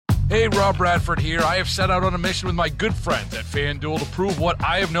Hey, Rob Bradford here. I have set out on a mission with my good friends at FanDuel to prove what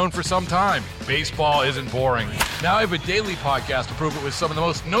I have known for some time. Baseball isn't boring. Now I have a daily podcast to prove it with some of the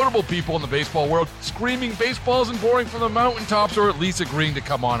most notable people in the baseball world, screaming baseball isn't boring from the mountaintops, or at least agreeing to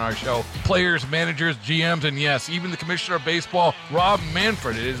come on our show. Players, managers, GMs, and yes, even the commissioner of baseball, Rob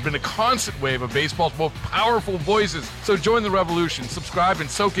Manfred. It has been a constant wave of baseball's most powerful voices. So join the revolution. Subscribe and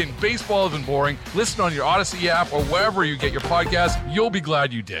soak in Baseball Isn't Boring. Listen on your Odyssey app or wherever you get your podcasts. You'll be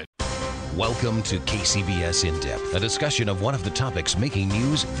glad you did. Welcome to KCBS In Depth, a discussion of one of the topics making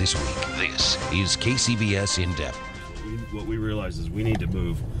news this week. This is KCBS In Depth. What we realize is we need to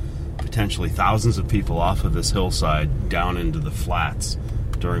move potentially thousands of people off of this hillside down into the flats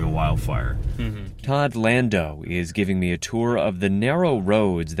during a wildfire. Todd Lando is giving me a tour of the narrow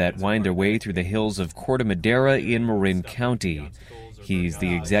roads that wind their way through the hills of Corte Madera in Marin County. He's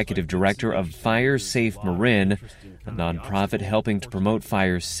the executive director of Fire Safe Marin, a nonprofit helping to promote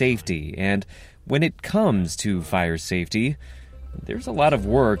fire safety. And when it comes to fire safety, there's a lot of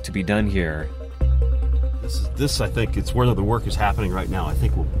work to be done here. This I think, it's where the work is happening right now. I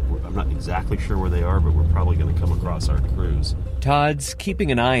think I'm not exactly sure where they are, but we're probably going to come across our crews. Todd's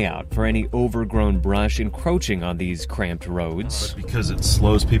keeping an eye out for any overgrown brush encroaching on these cramped roads. Because it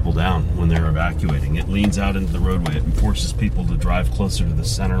slows people down when they're evacuating. It leans out into the roadway. It forces people to drive closer to the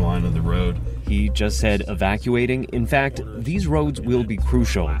center line of the road. He just said evacuating. In fact, these roads will be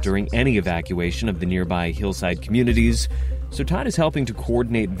crucial during any evacuation of the nearby hillside communities. So Todd is helping to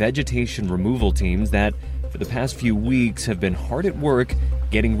coordinate vegetation removal teams that, for the past few weeks, have been hard at work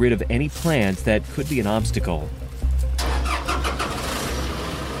getting rid of any plants that could be an obstacle.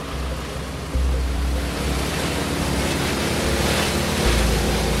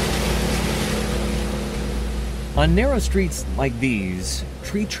 On narrow streets like these,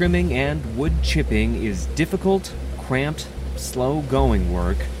 tree trimming and wood chipping is difficult, cramped, slow-going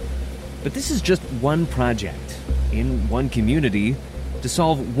work. But this is just one project in one community to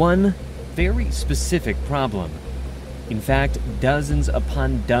solve one very specific problem. In fact, dozens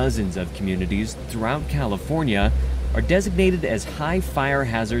upon dozens of communities throughout California are designated as high fire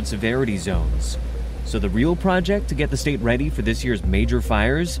hazard severity zones. So the real project to get the state ready for this year's major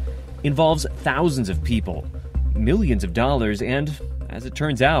fires involves thousands of people, millions of dollars, and, as it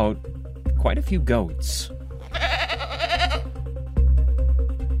turns out, quite a few goats.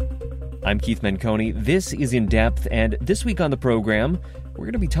 I'm Keith Menconi. This is In Depth, and this week on the program, we're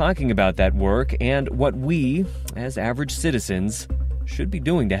going to be talking about that work and what we, as average citizens, should be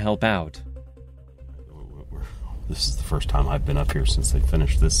doing to help out. This is the first time I've been up here since they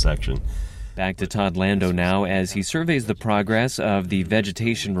finished this section. Back to Todd Lando now as he surveys the progress of the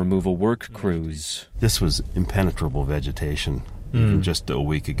vegetation removal work crews. This was impenetrable vegetation even just a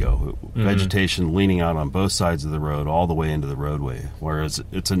week ago. Vegetation leaning out on both sides of the road all the way into the roadway. Whereas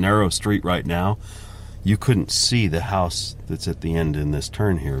it's a narrow street right now, you couldn't see the house that's at the end in this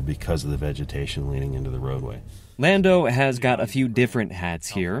turn here because of the vegetation leaning into the roadway. Lando has got a few different hats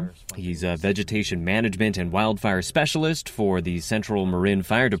here. He's a vegetation management and wildfire specialist for the Central Marin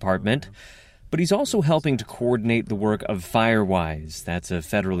Fire Department. But he's also helping to coordinate the work of FireWise. That's a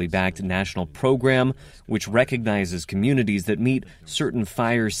federally backed national program which recognizes communities that meet certain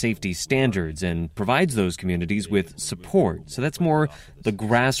fire safety standards and provides those communities with support. So that's more the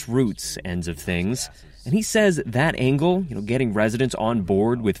grassroots ends of things. And he says that angle, getting residents on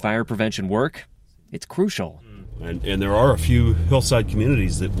board with fire prevention work, it's crucial. And there are a few hillside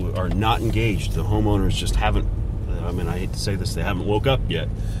communities that are not engaged. The homeowners just haven't, I hate to say this, they haven't woke up yet.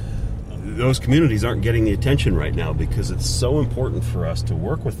 Those communities aren't getting the attention right now because it's so important for us to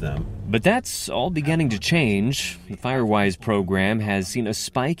work with them. But that's all beginning to change. The FireWise program has seen a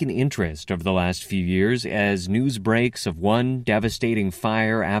spike in interest over the last few years as news breaks of one devastating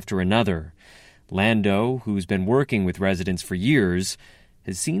fire after another. Lando, who's been working with residents for years,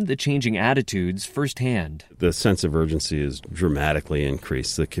 has seen the changing attitudes firsthand. The sense of urgency is dramatically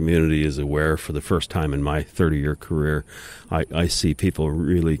increased. The community is aware for the first time in my 30-year career. I see people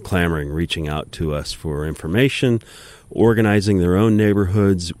really clamoring, reaching out to us for information, organizing their own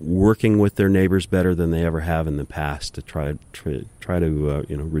neighborhoods, working with their neighbors better than they ever have in the past to try to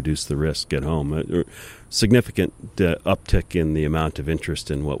reduce the risk at home. Significant uptick in the amount of interest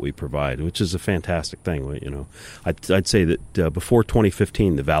in what we provide, which is a fantastic thing. I'd say that before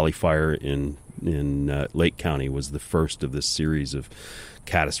 2015, the Valley Fire in Lake County was the first of this series of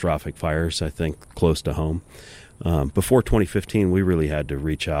catastrophic fires, I think, close to home. Before 2015, we really had to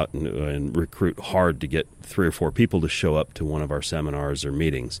reach out and recruit hard to get 3 or 4 people to show up to one of our seminars or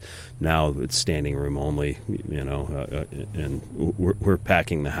meetings. Now it's standing room only, and we're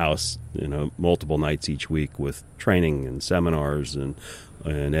packing the house, multiple nights each week with training and seminars and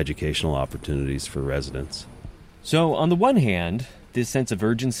and educational opportunities for residents. So, on the one hand, this sense of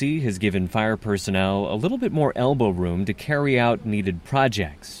urgency has given fire personnel a little bit more elbow room to carry out needed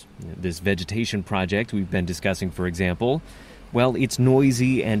projects. This vegetation project we've been discussing, for example, well, it's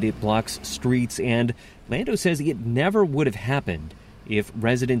noisy and it blocks streets, and Lando says it never would have happened if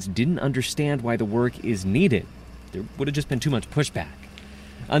residents didn't understand why the work is needed. There would have just been too much pushback.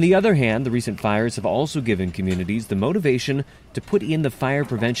 On the other hand, the recent fires have also given communities the motivation to put in the fire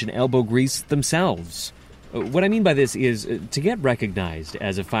prevention elbow grease themselves. What I mean by this is to get recognized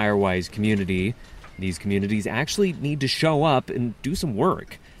as a FireWise community, these communities actually need to show up and do some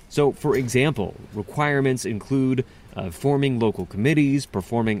work. So, for example, requirements include forming local committees,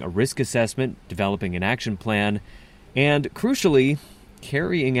 performing a risk assessment, developing an action plan, and, crucially,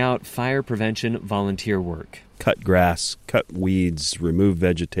 carrying out fire prevention volunteer work. Cut grass, cut weeds, remove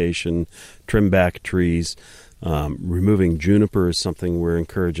vegetation, trim back trees. Removing juniper is something we're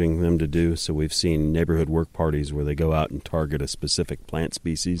encouraging them to do. So we've seen neighborhood work parties where they go out and target a specific plant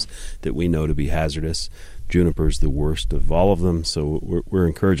species that we know to be hazardous. Juniper is the worst of all of them. So we're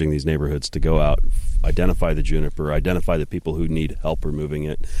encouraging these neighborhoods to go out, identify the juniper, identify the people who need help removing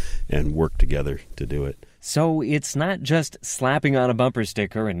it, and work together to do it. So it's not just slapping on a bumper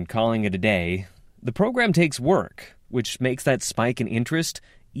sticker and calling it a day. The program takes work, which makes that spike in interest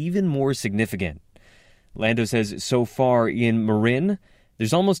even more significant. Lando says so far in Marin,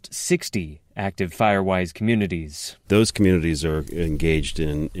 there's almost 60 active FireWise communities. Those communities are engaged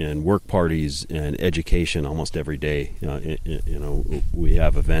in work parties and education almost every day. We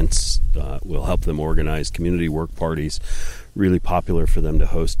have events. We'll help them organize community work parties. Really popular for them to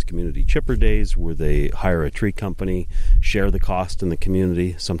host community chipper days where they hire a tree company, share the cost in the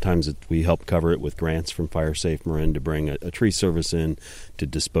community. Sometimes we help cover it with grants from Fire Safe Marin to bring a tree service in to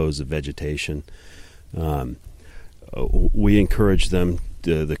dispose of vegetation. We encourage them,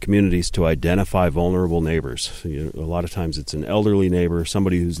 the communities, to identify vulnerable neighbors. A lot of times it's an elderly neighbor,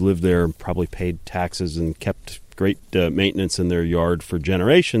 somebody who's lived there, probably paid taxes and kept great maintenance in their yard for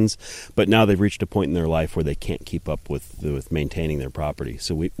generations, but now they've reached a point in their life where they can't keep up with maintaining their property.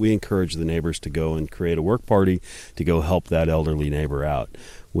 So we encourage the neighbors to go and create a work party to go help that elderly neighbor out.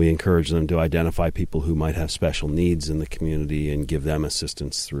 We encourage them to identify people who might have special needs in the community and give them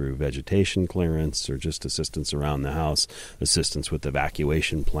assistance through vegetation clearance or just assistance around the house, assistance with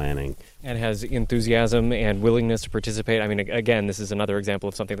evacuation planning. And has enthusiasm and willingness to participate. I mean, again, this is another example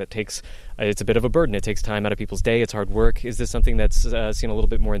of something that takes, it's a bit of a burden. It takes time out of people's day. It's hard work. Is this something that's seen a little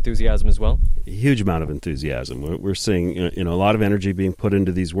bit more enthusiasm as well? A huge amount of enthusiasm. We're seeing a lot of energy being put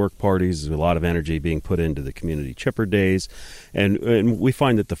into these work parties, a lot of energy being put into the community chipper days, and we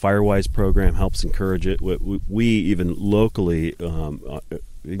find that the FireWise program helps encourage it. We even locally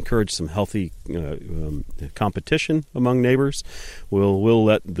encourage some healthy competition among neighbors. We'll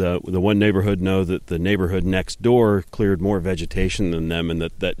let the one neighborhood know that the neighborhood next door cleared more vegetation than them, and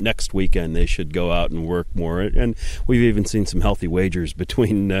that next weekend they should go out and work more. And we've even seen some healthy wagers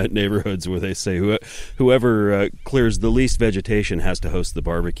between neighborhoods where they say whoever clears the least vegetation has to host the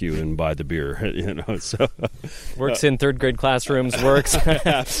barbecue and buy the beer. So works in third grade classrooms. Works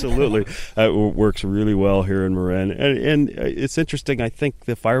absolutely. Works really well here in Marin, and it's interesting. I think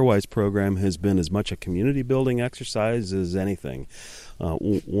the FireWise program has been as much a community building exercise as anything.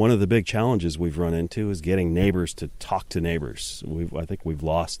 One of the big challenges we've run into is getting neighbors to talk to neighbors. I think we've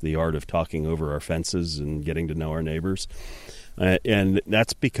lost the art of talking over our fences and getting to know our neighbors. And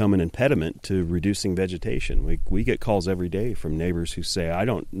that's become an impediment to reducing vegetation. We get calls every day from neighbors who say, I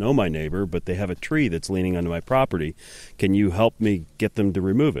don't know my neighbor, but they have a tree that's leaning onto my property. Can you help me get them to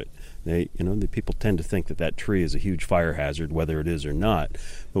remove it? The people tend to think that tree is a huge fire hazard, whether it is or not.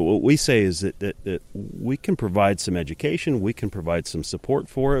 But what we say is that we can provide some education, we can provide some support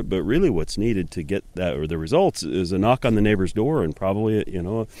for it, but really what's needed to get that or the results is a knock on the neighbor's door and probably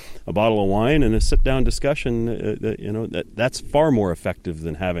a bottle of wine and a sit-down discussion. That's far more effective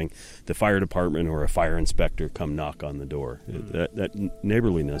than having the fire department or a fire inspector come knock on the door. That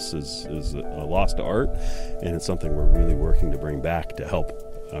neighborliness is a lost art, and it's something we're really working to bring back to help,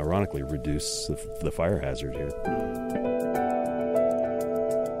 ironically, reduce the fire hazard here.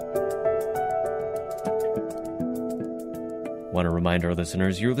 Want to remind our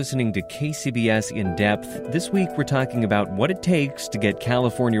listeners, you're listening to KCBS In Depth. This week, we're talking about what it takes to get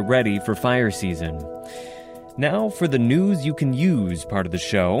California ready for fire season. Now, for the news you can use part of the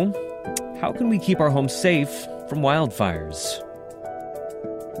show. How can we keep our homes safe from wildfires?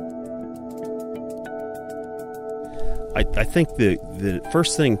 I think the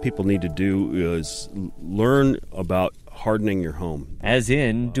first thing people need to do is learn about hardening your home. As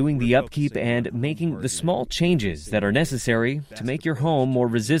in, doing the upkeep and making the small changes that are necessary to make your home more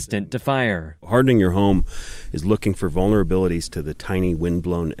resistant to fire. Hardening your home is looking for vulnerabilities to the tiny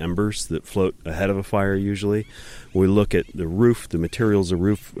wind-blown embers that float ahead of a fire usually. We look at the roof, the materials a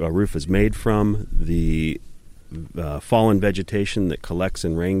roof is made from, the fallen vegetation that collects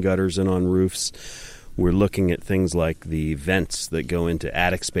in rain gutters and on roofs. We're looking at things like the vents that go into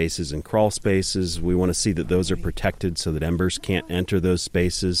attic spaces and crawl spaces. We want to see that those are protected so that embers can't enter those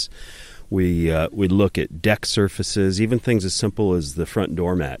spaces. We look at deck surfaces, even things as simple as the front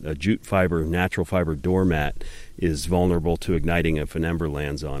doormat. A jute fiber, natural fiber doormat is vulnerable to igniting if an ember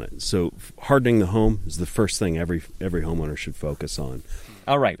lands on it. So hardening the home is the first thing every homeowner should focus on.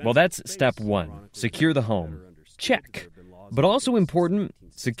 All right, well, that's step one. Secure the home. Check. But also important,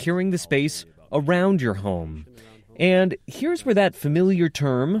 securing the space around your home. And here's where that familiar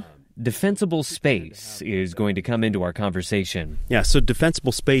term, defensible space, is going to come into our conversation. Yeah, so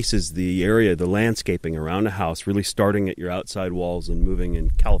defensible space is the area, the landscaping around a house, really starting at your outside walls and moving. In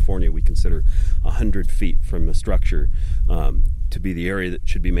California, we consider 100 feet from a structure to be the area that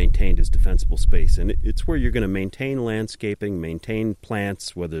should be maintained as defensible space. And it's where you're going to maintain landscaping, maintain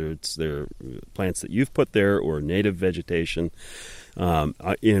plants, whether it's their plants that you've put there or native vegetation,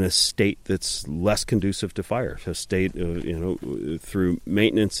 in a state that's less conducive to fire. A state, through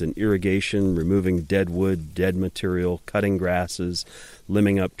maintenance and irrigation, removing dead wood, dead material, cutting grasses,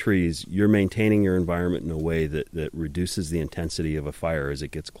 limbing up trees, you're maintaining your environment in a way that reduces the intensity of a fire as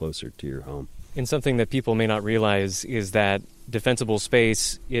it gets closer to your home. And something that people may not realize is that defensible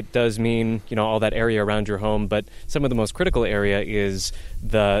space, it does mean, all that area around your home, but some of the most critical area is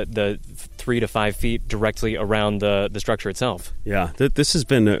the 3 to 5 feet directly around the structure itself. Yeah, this has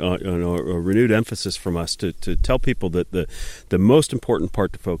been a renewed emphasis from us to tell people that the most important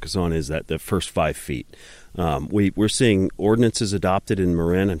part to focus on is that the first 5 feet. We're seeing ordinances adopted in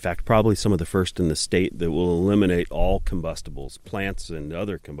Marin, in fact, probably some of the first in the state, that will eliminate all combustibles, plants and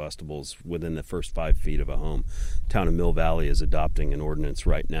other combustibles, within the first 5 feet of a home. Town of Mill Valley is adopting an ordinance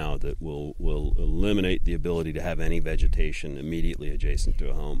right now that will eliminate the ability to have any vegetation immediately adjacent to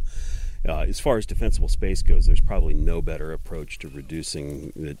a home. As far as defensible space goes, there's probably no better approach to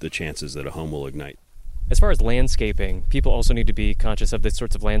reducing the chances that a home will ignite. As far as landscaping, people also need to be conscious of the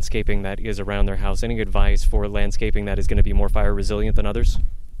sorts of landscaping that is around their house. Any advice for landscaping that is going to be more fire resilient than others?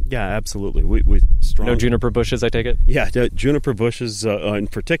 Yeah, absolutely. We No juniper bushes, I take it? Yeah, juniper bushes in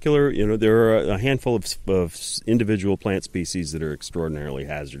particular. There are a handful of individual plant species that are extraordinarily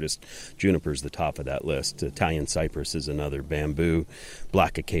hazardous. Juniper's the top of that list. Italian cypress is another. Bamboo,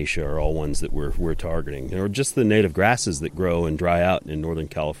 black acacia are all ones that we're targeting. Just the native grasses that grow and dry out in Northern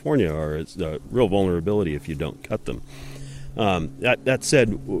California are a real vulnerability if you don't cut them. That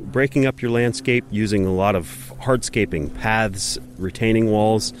said, breaking up your landscape using a lot of hardscaping, paths, retaining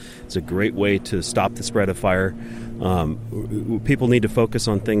walls is a great way to stop the spread of fire. People need to focus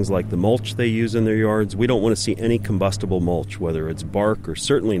on things like the mulch they use in their yards. We don't want to see any combustible mulch, whether it's bark or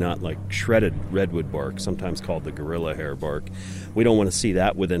certainly not like shredded redwood bark, sometimes called the gorilla hair bark. We don't want to see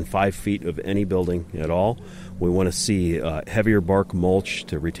that within 5 feet of any building at all. We want to see heavier bark mulch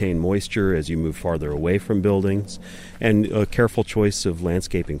to retain moisture as you move farther away from buildings, and a careful choice of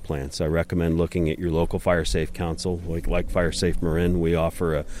landscaping plants. I recommend looking at your local Fire Safe Council. Like Fire Safe Marin, we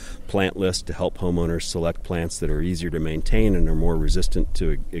offer a plant list to help homeowners select plants that are easier to maintain and are more resistant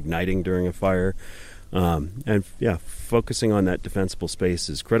to igniting during a fire. Focusing on that defensible space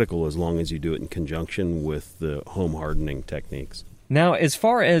is critical as long as you do it in conjunction with the home hardening techniques. Now, as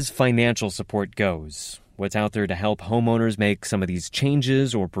far as financial support goes, what's out there to help homeowners make some of these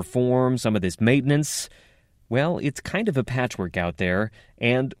changes or perform some of this maintenance? Well, it's kind of a patchwork out there,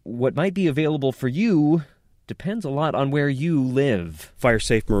 and what might be available for you depends a lot on where you live. Fire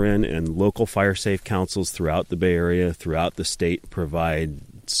Safe Marin and local fire safe councils throughout the Bay Area, throughout the state, provide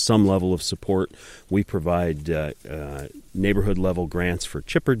some level of support. We provide neighborhood-level grants for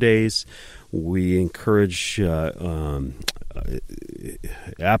chipper days. We encourage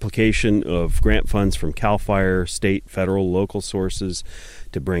application of grant funds from CAL FIRE, state, federal, local sources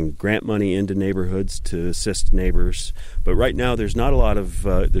to bring grant money into neighborhoods to assist neighbors. But right now, there's not a lot of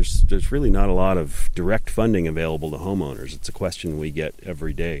there's really not a lot of direct funding available to homeowners. It's a question we get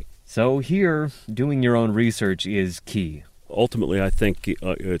every day. So here, doing your own research is key. Ultimately, I think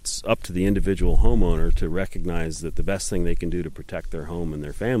it's up to the individual homeowner to recognize that the best thing they can do to protect their home and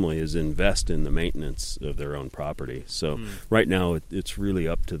their family is invest in the maintenance of their own property. So right now, it's really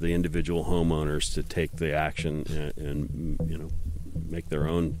up to the individual homeowners to take the action and make their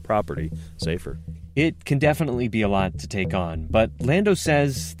own property safer. It can definitely be a lot to take on, but Lando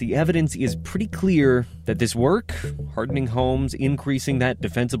says the evidence is pretty clear that this work, hardening homes, increasing that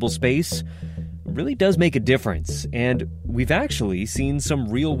defensible space, really does make a difference, and we've actually seen some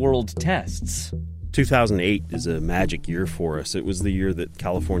real-world tests. 2008 is a magic year for us. It was the year that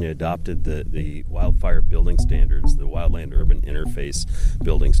California adopted the wildfire building standards, the Wildland Urban Interface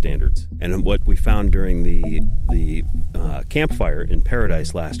building standards. And what we found during the Camp Fire in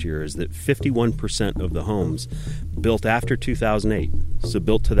Paradise last year is that 51% of the homes built after 2008, so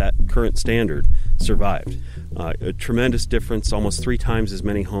built to that current standard, survived. A tremendous difference. Almost 3 times as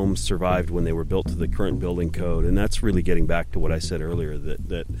many homes survived when they were built to the current building code. And that's really getting back to what I said earlier,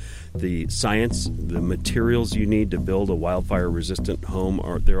 that the science, the materials you need to build a wildfire-resistant home,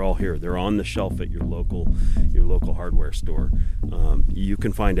 they're all here. They're on the shelf at your local hardware store. You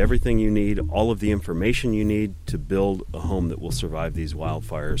can find everything you need, all of the information you need to build a home that will survive these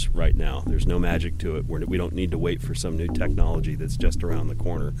wildfires right now. There's no magic to it. We don't need to wait for some new technology that's just around the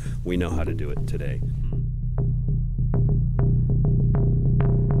corner. We know how to do it today.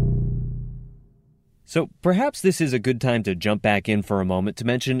 So perhaps this is a good time to jump back in for a moment to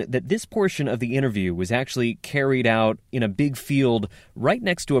mention that this portion of the interview was actually carried out in a big field right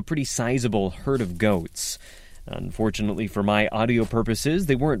next to a pretty sizable herd of goats. Unfortunately for my audio purposes,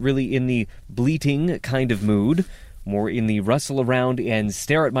 they weren't really in the bleating kind of mood, more in the rustle around and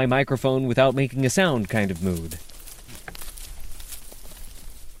stare at my microphone without making a sound kind of mood.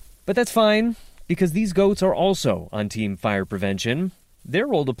 But that's fine, because these goats are also on Team Fire Prevention. Their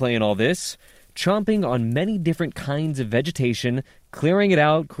role to play in all this: chomping on many different kinds of vegetation, clearing it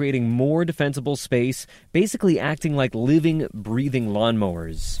out, creating more defensible space, basically acting like living, breathing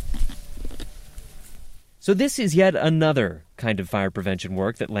lawnmowers. So this is yet another kind of fire prevention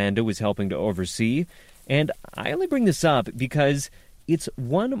work that Lando is helping to oversee, and I only bring this up because it's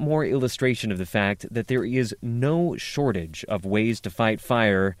one more illustration of the fact that there is no shortage of ways to fight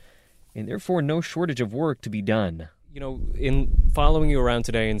fire, and therefore no shortage of work to be done. You know, in following you around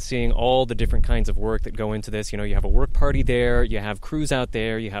today and seeing all the different kinds of work that go into this, you know, you have a work party there, you have crews out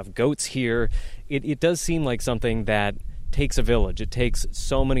there, you have goats here. It does seem like something that takes a village. It takes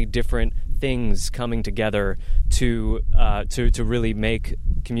so many different things coming together to really make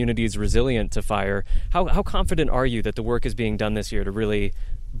communities resilient to fire. How confident are you that the work is being done this year to really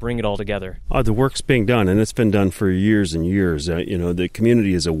bring it all together? The work's being done, and it's been done for years and years. The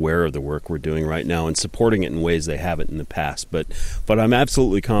community is aware of the work we're doing right now and supporting it in ways they haven't in the past. But I'm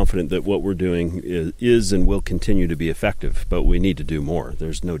absolutely confident that what we're doing is and will continue to be effective. But we need to do more.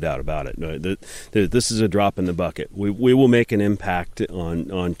 There's no doubt about it. This is a drop in the bucket. We will make an impact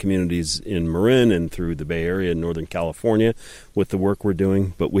on communities in Marin and through the Bay Area and Northern California with the work we're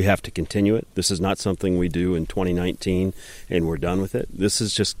doing. But we have to continue it. This is not something we do in 2019 and we're done with it. This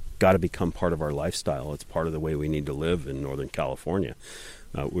is just got to become part of our lifestyle. It's part of the way we need to live in Northern California.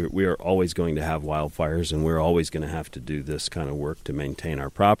 We are always going to have wildfires, and we're always going to have to do this kind of work to maintain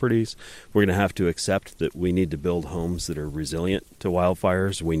our properties. We're going to have to accept that we need to build homes that are resilient to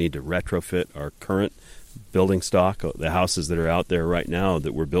wildfires. We need to retrofit our current building stock. The houses that are out there right now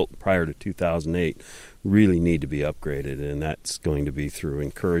that were built prior to 2008 really need to be upgraded, and that's going to be through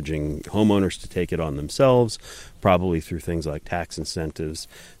encouraging homeowners to take it on themselves, probably through things like tax incentives,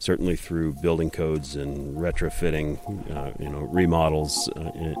 certainly through building codes and retrofitting, remodels,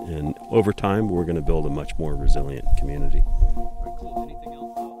 and over time we're going to build a much more resilient community.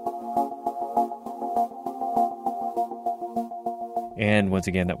 And once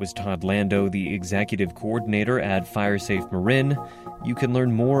again, that was Todd Lando, the executive coordinator at FireSafe Marin. You can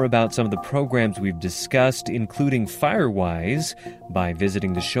learn more about some of the programs we've discussed, including FireWise, by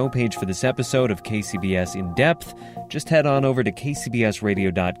visiting the show page for this episode of KCBS In Depth. Just head on over to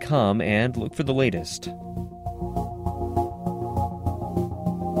kcbsradio.com and look for the latest.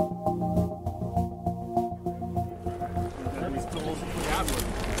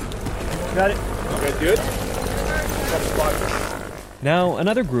 Got it. Okay, good. Now,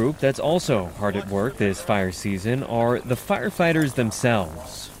 another group that's also hard at work this fire season are the firefighters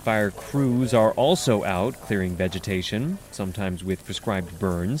themselves. Fire crews are also out clearing vegetation, sometimes with prescribed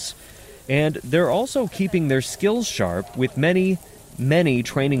burns. And they're also keeping their skills sharp with many, many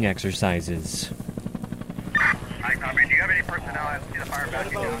training exercises. Hi, Carmen. Do you have any personnel that see the fire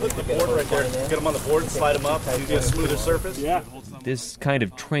backing down? Put the board right there. Get them on the board, slide them up, you get a smoother surface. Yeah. This kind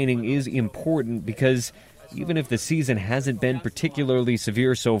of training is important because even if the season hasn't been particularly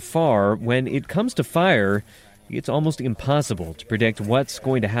severe so far, when it comes to fire, it's almost impossible to predict what's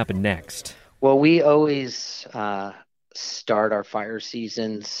going to happen next. Well, we always start our fire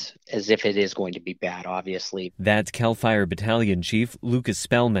seasons as if it is going to be bad, obviously. That's Cal Fire Battalion Chief Lucas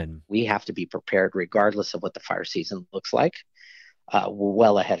Spellman. We have to be prepared regardless of what the fire season looks like,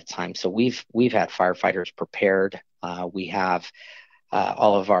 well ahead of time. So we've had firefighters prepared. We have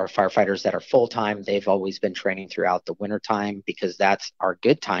all of our firefighters that are full-time. They've always been training throughout the wintertime because that's our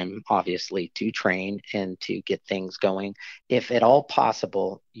good time, obviously, to train and to get things going. If at all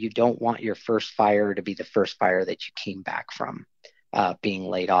possible, you don't want your first fire to be the first fire that you came back from being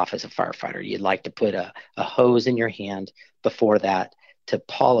laid off as a firefighter. You'd like to put a hose in your hand before that to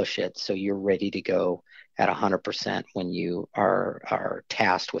polish it so you're ready to go at 100% when you are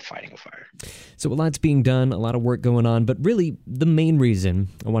tasked with fighting a fire. So a lot's being done, a lot of work going on, but really the main reason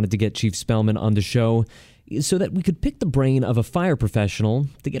I wanted to get Chief Spellman on the show is so that we could pick the brain of a fire professional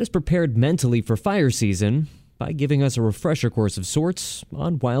to get us prepared mentally for fire season by giving us a refresher course of sorts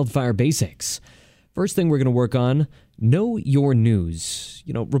on wildfire basics. First thing we're going to work on, know your news.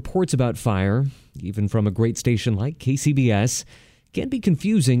 Reports about fire, even from a great station like KCBS, can be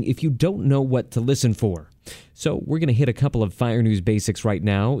confusing if you don't know what to listen for. So we're going to hit a couple of fire news basics right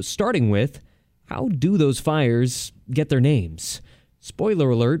now, starting with, how do those fires get their names? Spoiler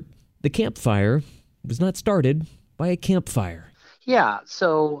alert, the campfire was not started by a campfire. Yeah,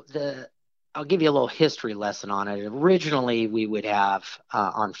 so I'll give you a little history lesson on it. Originally, we would have,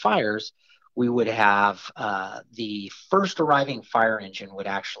 on fires, we would have the first arriving fire engine would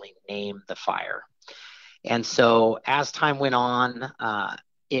actually name the fire. And so as time went on,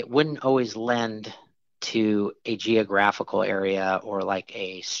 it wouldn't always lend to a geographical area or like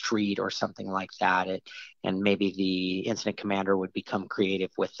a street or something like that. And maybe the incident commander would become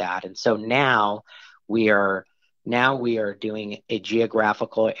creative with that. And so now we are doing a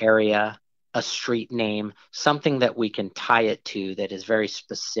geographical area, a street name, something that we can tie it to that is very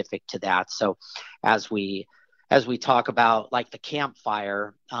specific to that. So as we talk about like the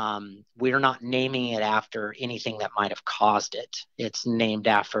campfire, we're not naming it after anything that might have caused it. It's named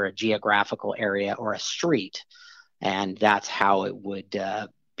after a geographical area or a street, and that's how it would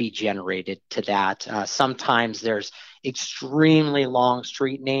be generated to that. Sometimes there's extremely long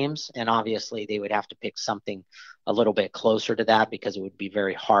street names, and obviously they would have to pick something a little bit closer to that because it would be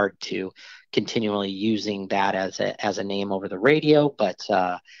very hard to continually using that as a name over the radio. But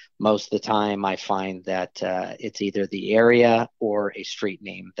most of the time I find that it's either the area or a street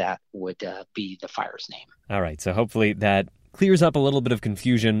name that would be the fire's name. All right, so hopefully that clears up a little bit of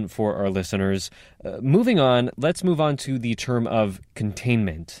confusion for our listeners. Moving on, let's move on to the term of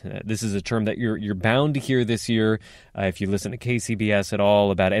containment. This is a term that you're bound to hear this year. If you listen to KCBS at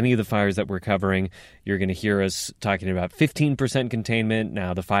all about any of the fires that we're covering, you're going to hear us talking about 15% containment.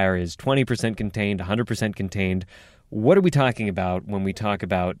 Now the fire is 20% contained, 100% contained. What are we talking about when we talk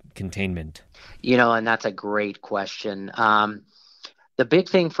about containment? And that's a great question. The big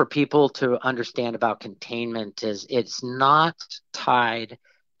thing for people to understand about containment is it's not tied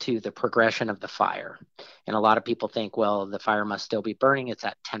to the progression of the fire. And a lot of people think, well, the fire must still be burning. It's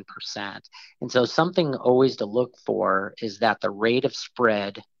at 10%. And so something always to look for is that the rate of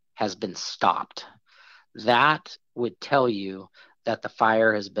spread has been stopped. That would tell you that the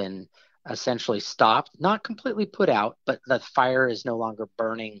fire has been essentially stopped, not completely put out, but the fire is no longer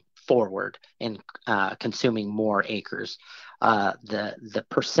burning forward and consuming more acres. The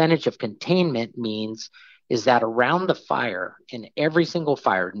percentage of containment is that around the fire, in every single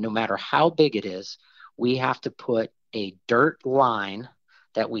fire, no matter how big it is, we have to put a dirt line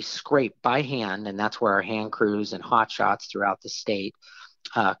that we scrape by hand, and that's where our hand crews and hot shots throughout the state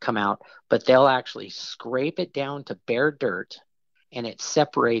come out. But they'll actually scrape it down to bare dirt, and it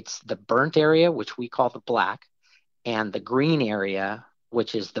separates the burnt area, which we call the black, and the green area,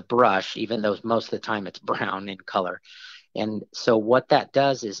 which is the brush, even though most of the time it's brown in color. And so what that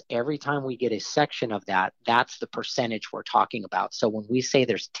does is every time we get a section of that, that's the percentage we're talking about. So when we say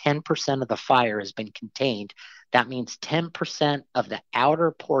there's 10% of the fire has been contained, that means 10% of the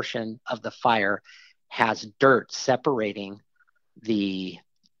outer portion of the fire has dirt separating the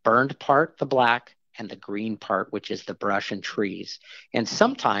burned part, the black, and the green part, which is the brush and trees. And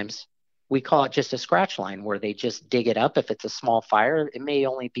sometimes we call it just a scratch line where they just dig it up. If it's a small fire, it may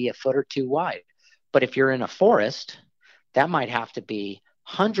only be a foot or two wide. But if you're in a forest, that might have to be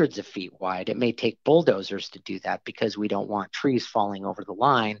hundreds of feet wide. It may take bulldozers to do that because we don't want trees falling over the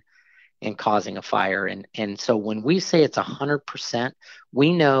line and causing a fire. And so when we say it's 100%,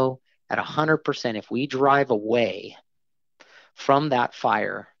 we know at 100%, if we drive away from that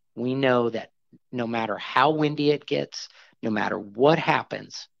fire, we know that no matter how windy it gets, no matter what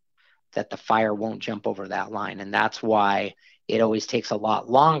happens, that the fire won't jump over that line. And that's why it always takes a lot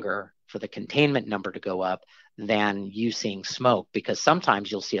longer for the containment number to go up than you seeing smoke, because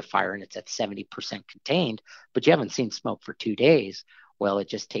sometimes you'll see a fire and it's at 70% contained, but you haven't seen smoke for 2 days. Well, it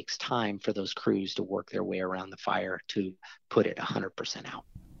just takes time for those crews to work their way around the fire to put it 100% out.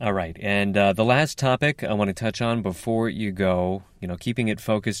 All right. And the last topic I want to touch on before you go, keeping it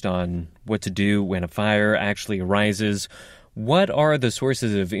focused on what to do when a fire actually arises. What are the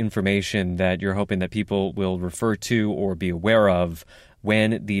sources of information that you're hoping that people will refer to or be aware of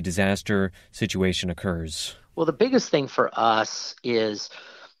when the disaster situation occurs? Well, the biggest thing for us is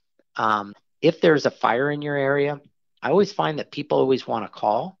if there's a fire in your area, I always find that people always want to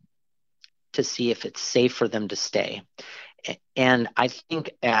call to see if it's safe for them to stay. And I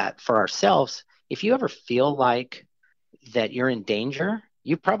think for ourselves, if you ever feel like that you're in danger,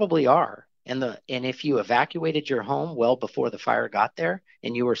 you probably are. And if you evacuated your home well before the fire got there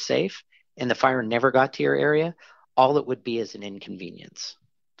and you were safe and the fire never got to your area, all it would be is an inconvenience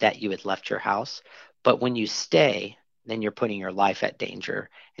that you had left your house. But when you stay, then you're putting your life at danger.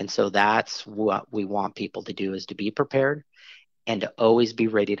 And so that's what we want people to do, is to be prepared and to always be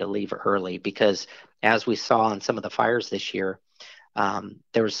ready to leave early. Because as we saw in some of the fires this year,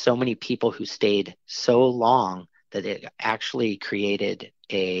 there were so many people who stayed so long that it actually created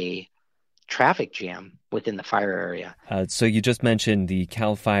a traffic jam within the fire area. So you just mentioned the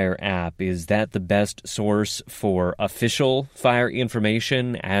CAL FIRE app. Is that the best source for official fire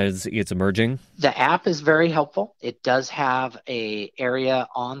information as it's emerging? The app is very helpful. It does have an area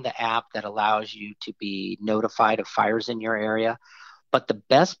on the app that allows you to be notified of fires in your area. But the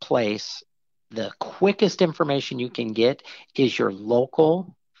best place, the quickest information you can get is your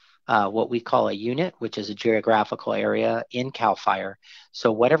local what we call a unit, which is a geographical area in CAL FIRE.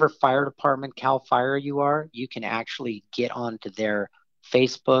 So whatever fire department CAL FIRE you are, you can actually get onto their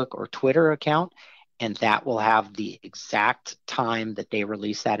Facebook or Twitter account, and that will have the exact time that they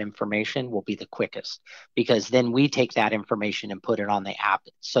release that information will be the quickest, because then we take that information and put it on the app.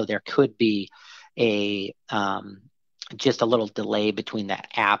 So there could be just a little delay between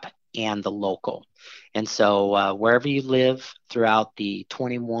the app and the local. And so wherever you live throughout the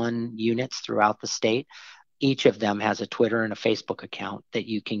 21 units throughout the state, each of them has a Twitter and a Facebook account that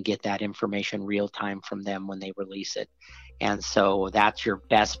you can get that information real time from them when they release it. And so that's your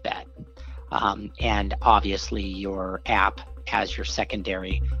best bet. And obviously your app has your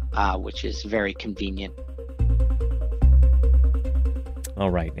secondary, which is very convenient. All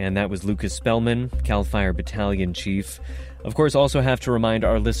right, and that was Lucas Spellman, CAL FIRE Battalion Chief. Of course, also have to remind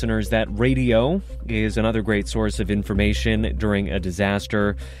our listeners that radio is another great source of information during a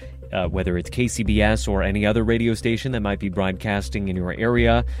disaster, whether it's KCBS or any other radio station that might be broadcasting in your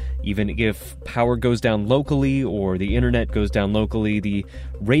area. Even if power goes down locally or the internet goes down locally, the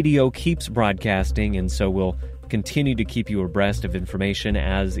radio keeps broadcasting, and so we'll continue to keep you abreast of information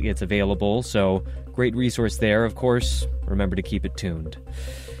as it's available. So, great resource there, of course. Remember to keep it tuned.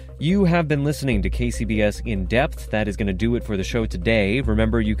 You have been listening to KCBS In Depth. That is going to do it for the show today.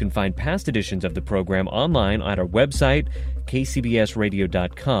 Remember, you can find past editions of the program online at our website,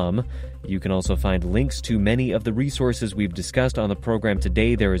 kcbsradio.com. You can also find links to many of the resources we've discussed on the program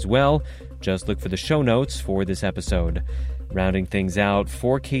today there as well. Just look for the show notes for this episode. Rounding things out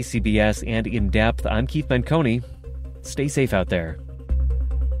for KCBS and In Depth, I'm Keith Menconi. Stay safe out there.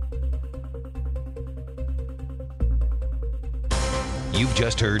 You've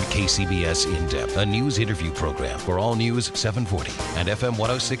just heard KCBS In Depth, a news interview program for All News 740 and FM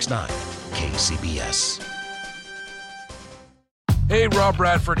 106.9 KCBS. Hey, Rob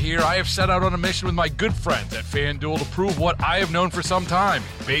Bradford here. I have set out on a mission with my good friends at FanDuel to prove what I have known for some time.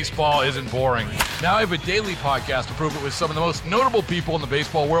 Baseball isn't boring. Now I have a daily podcast to prove it with some of the most notable people in the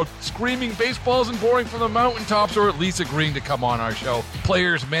baseball world, screaming baseball isn't boring from the mountaintops, or at least agreeing to come on our show.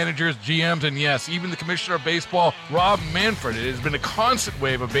 Players, managers, GMs, and yes, even the commissioner of baseball, Rob Manfred. It has been a constant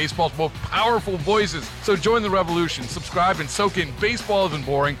wave of baseball's most powerful voices. So join the revolution. Subscribe and soak in Baseball Isn't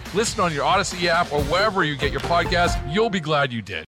Boring. Listen on your Odyssey app or wherever you get your podcasts. You'll be glad you did.